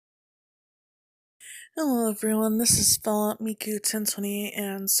Hello everyone, this is Miku1020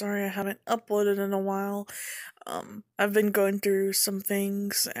 and sorry I haven't uploaded in a while. I've been going through some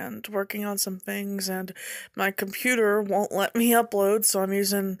things and working on some things and my computer won't let me upload, so I'm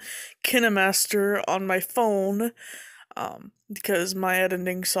using KineMaster on my phone because my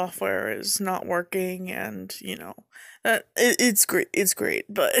editing software is not working and it's great,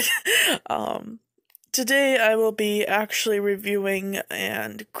 but um today I will be actually reviewing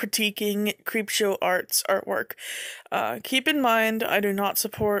and critiquing CreepShow Art's artwork. Keep in mind, I do not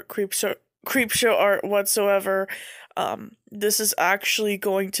support CreepShow Art whatsoever. This is actually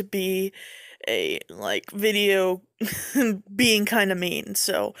going to be a, video being kind of mean,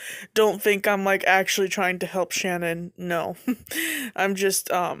 so don't think I'm, actually trying to help Shannon. No. I'm just,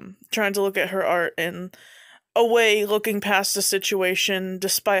 trying to look at her art and away looking past the situation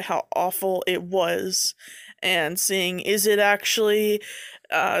despite how awful it was and seeing, is it actually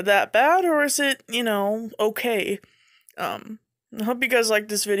that bad, or is it, okay. I hope you guys like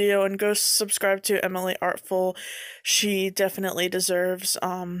this video and go subscribe to Emily Artful. She definitely deserves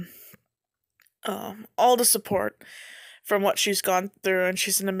all the support from what she's gone through, and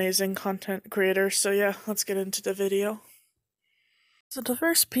she's an amazing content creator. So yeah, let's get into the video. So the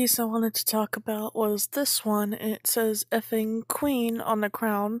first piece I wanted to talk about was this one. It says effing queen on the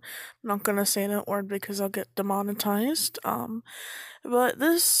crown. I'm not gonna say that word because I'll get demonetized. But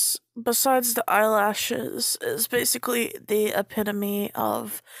this, besides the eyelashes, is basically the epitome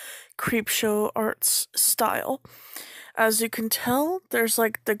of CreepShow Art's style. As you can tell, there's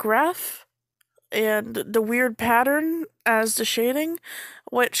the graph and the weird pattern as the shading,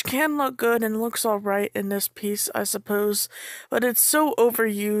 which can look good and looks alright in this piece, I suppose, but it's so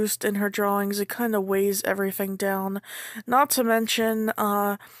overused in her drawings it kind of weighs everything down. Not to mention,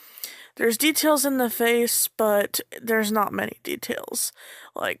 there's details in the face, but there's not many details.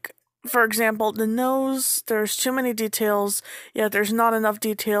 For example, the nose, there's too many details, yet there's not enough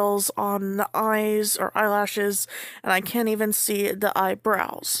details on the eyes or eyelashes, and I can't even see the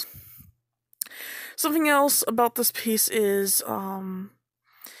eyebrows. Something else about this piece is,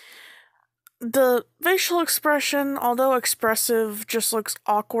 the facial expression, although expressive, just looks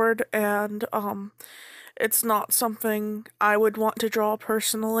awkward, and, it's not something I would want to draw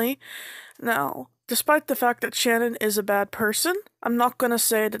personally. Now, despite the fact that Shannon is a bad person, I'm not gonna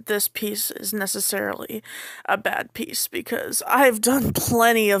say that this piece is necessarily a bad piece, because I've done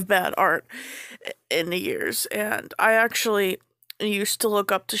plenty of bad art in the years, and I actually used to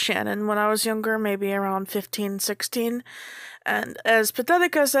look up to Shannon when I was younger, maybe around 15, 16, and as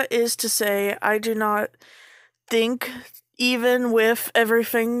pathetic as that is to say, I do not think, even with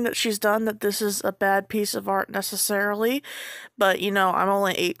everything that she's done, that this is a bad piece of art necessarily, but I'm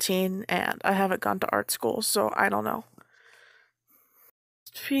only 18 and I haven't gone to art school, so I don't know.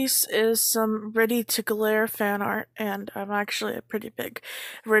 This piece is some Ready to Glare fan art, and I'm actually a pretty big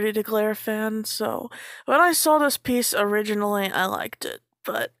Ready to Glare fan, so when I saw this piece originally, I liked it,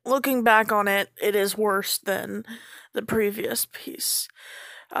 but looking back on it, it is worse than the previous piece.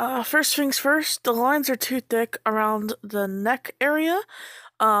 First things first, the lines are too thick around the neck area.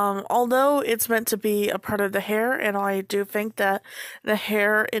 Although it's meant to be a part of the hair, and I do think that the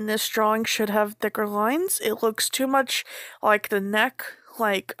hair in this drawing should have thicker lines, it looks too much like the neck,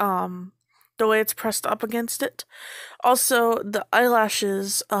 the way it's pressed up against it. Also, the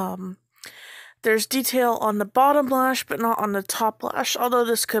eyelashes, there's detail on the bottom lash, but not on the top lash, although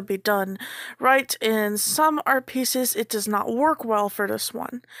this could be done right in some art pieces. It does not work well for this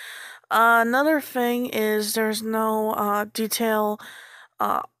one. Another thing is there's no detail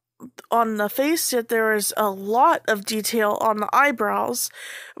on the face, yet there is a lot of detail on the eyebrows,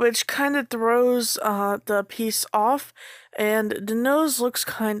 which kind of throws the piece off, and the nose looks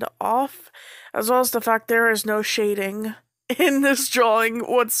kind of off, as well as the fact there is no shading in this drawing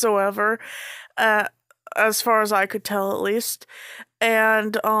whatsoever. As far as I could tell, at least.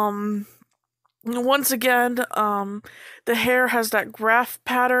 And, once again, the hair has that graph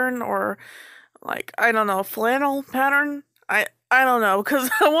pattern, or, I don't know, flannel pattern? I don't know, because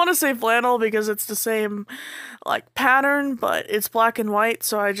I want to say flannel because it's the same, pattern, but it's black and white,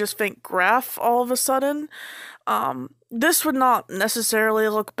 so I just think graph all of a sudden. This would not necessarily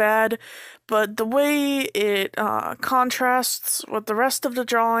look bad, but the way it contrasts with the rest of the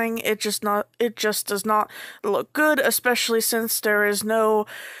drawing, it just does not look good, especially since there is no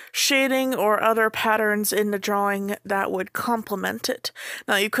shading or other patterns in the drawing that would complement it.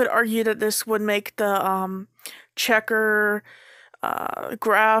 Now, you could argue that this would make the checker,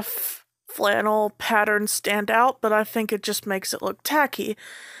 graph, flannel pattern stand out, but I think it just makes it look tacky.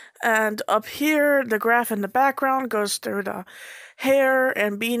 And up here, the graph in the background goes through the hair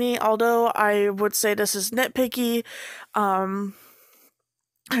and beanie, although I would say this is nitpicky.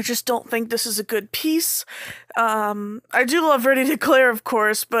 I just don't think this is a good piece. I do love Ready to Declare, of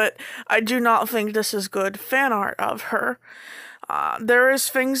course, but I do not think this is good fan art of her. There is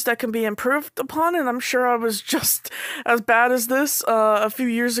things that can be improved upon, and I'm sure I was just as bad as this a few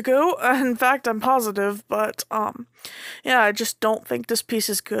years ago. In fact, I'm positive, but yeah, I just don't think this piece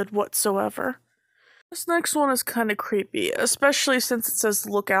is good whatsoever. This next one is kind of creepy, especially since it says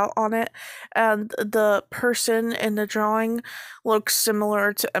lookout on it, and the person in the drawing looks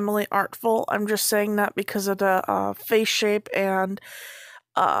similar to Emily Artful. I'm just saying that because of the face shape and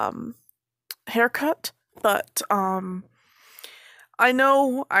haircut, but I'm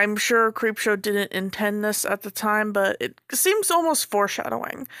sure CreepShow didn't intend this at the time, but it seems almost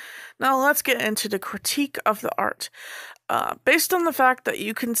foreshadowing. Now let's get into the critique of the art. Based on the fact that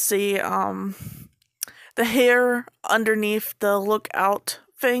you can see the hair underneath the lookout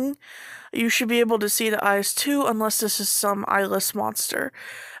thing, you should be able to see the eyes too, unless this is some eyeless monster.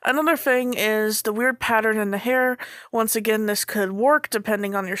 Another thing is the weird pattern in the hair. Once again, this could work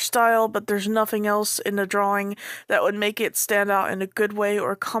depending on your style, but there's nothing else in the drawing that would make it stand out in a good way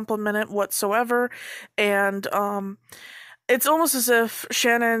or complement it whatsoever. And it's almost as if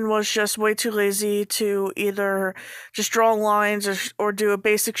Shannon was just way too lazy to either just draw lines or do a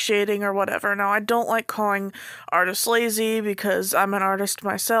basic shading or whatever. Now, I don't like calling artists lazy because I'm an artist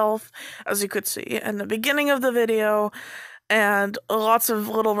myself, as you could see in the beginning of the video, and lots of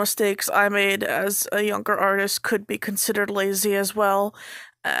little mistakes I made as a younger artist could be considered lazy as well.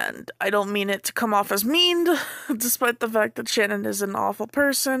 And I don't mean it to come off as mean, despite the fact that Shannon is an awful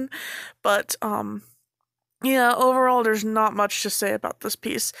person, but, yeah, overall, there's not much to say about this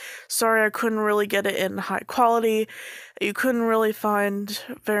piece. Sorry, I couldn't really get it in high quality. You couldn't really find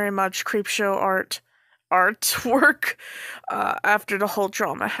very much CreepShow artwork after the whole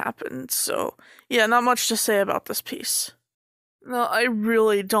drama happened. So, yeah, not much to say about this piece. No, I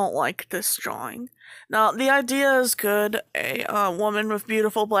really don't like this drawing. Now, the idea is good. A woman with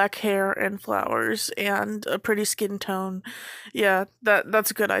beautiful black hair and flowers and a pretty skin tone. Yeah,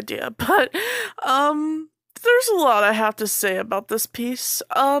 that's a good idea. But, there's a lot I have to say about this piece.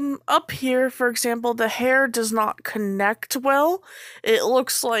 Up here, for example, the hair does not connect well. It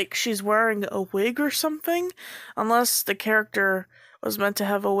looks like she's wearing a wig or something. Unless the character was meant to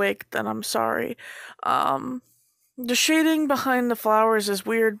have a wig, then I'm sorry. The shading behind the flowers is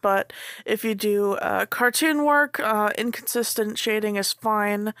weird, but if you do cartoon work, inconsistent shading is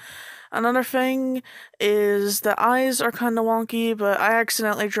fine. Another thing is the eyes are kind of wonky, but I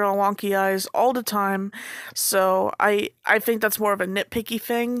accidentally draw wonky eyes all the time, so I think that's more of a nitpicky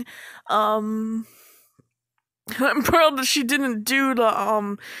thing. I'm proud that she didn't do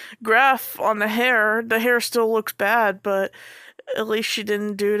the graph on the hair. The hair still looks bad, but at least she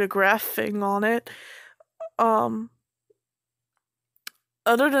didn't do the graph thing on it. Other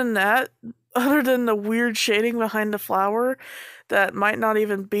than that, other than the weird shading behind the flower that might not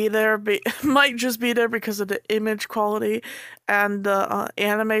even be there, might just be there because of the image quality and the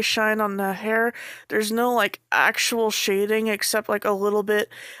anime shine on the hair, there's no like actual shading except like a little bit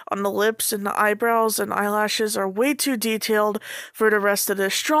on the lips, and the eyebrows and eyelashes are way too detailed for the rest of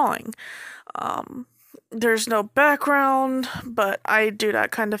this drawing. There's no background, but I do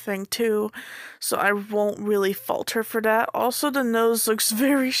that kind of thing too, so I won't really fault her for that. Also, the nose looks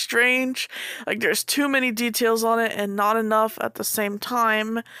very strange. Like, there's too many details on it and not enough at the same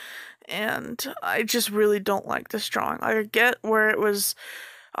time, and I just really don't like this drawing. I get where it was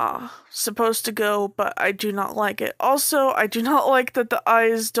supposed to go, but I do not like it. Also, I do not like that the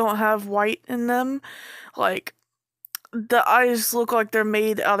eyes don't have white in them. Like, the eyes look like they're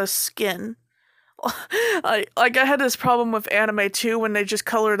made out of skin. I had this problem with anime too when they just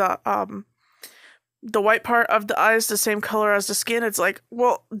color the white part of the eyes the same color as the skin. It's like,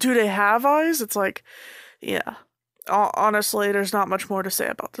 well, do they have eyes? It's like, yeah. Honestly, there's not much more to say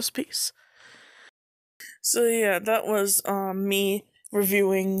about this piece. So yeah, that was me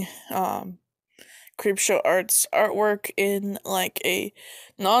reviewing CreepShow Art's artwork in like a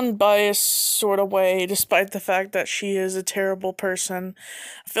non-biased sort of way, despite the fact that she is a terrible person.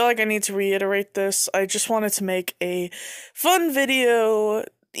 I feel like I need to reiterate this. I just wanted to make a fun video,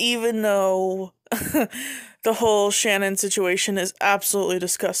 even though the whole Shannon situation is absolutely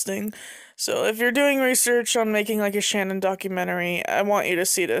disgusting. So if you're doing research on making like a Shannon documentary, I want you to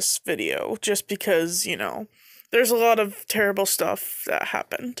see this video, just because, you know, there's a lot of terrible stuff that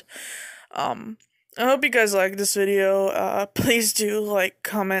happened. I hope you guys like this video. Please do like,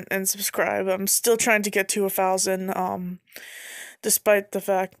 comment, and subscribe. I'm still trying to get to 1,000, despite the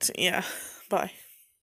fact, yeah, bye.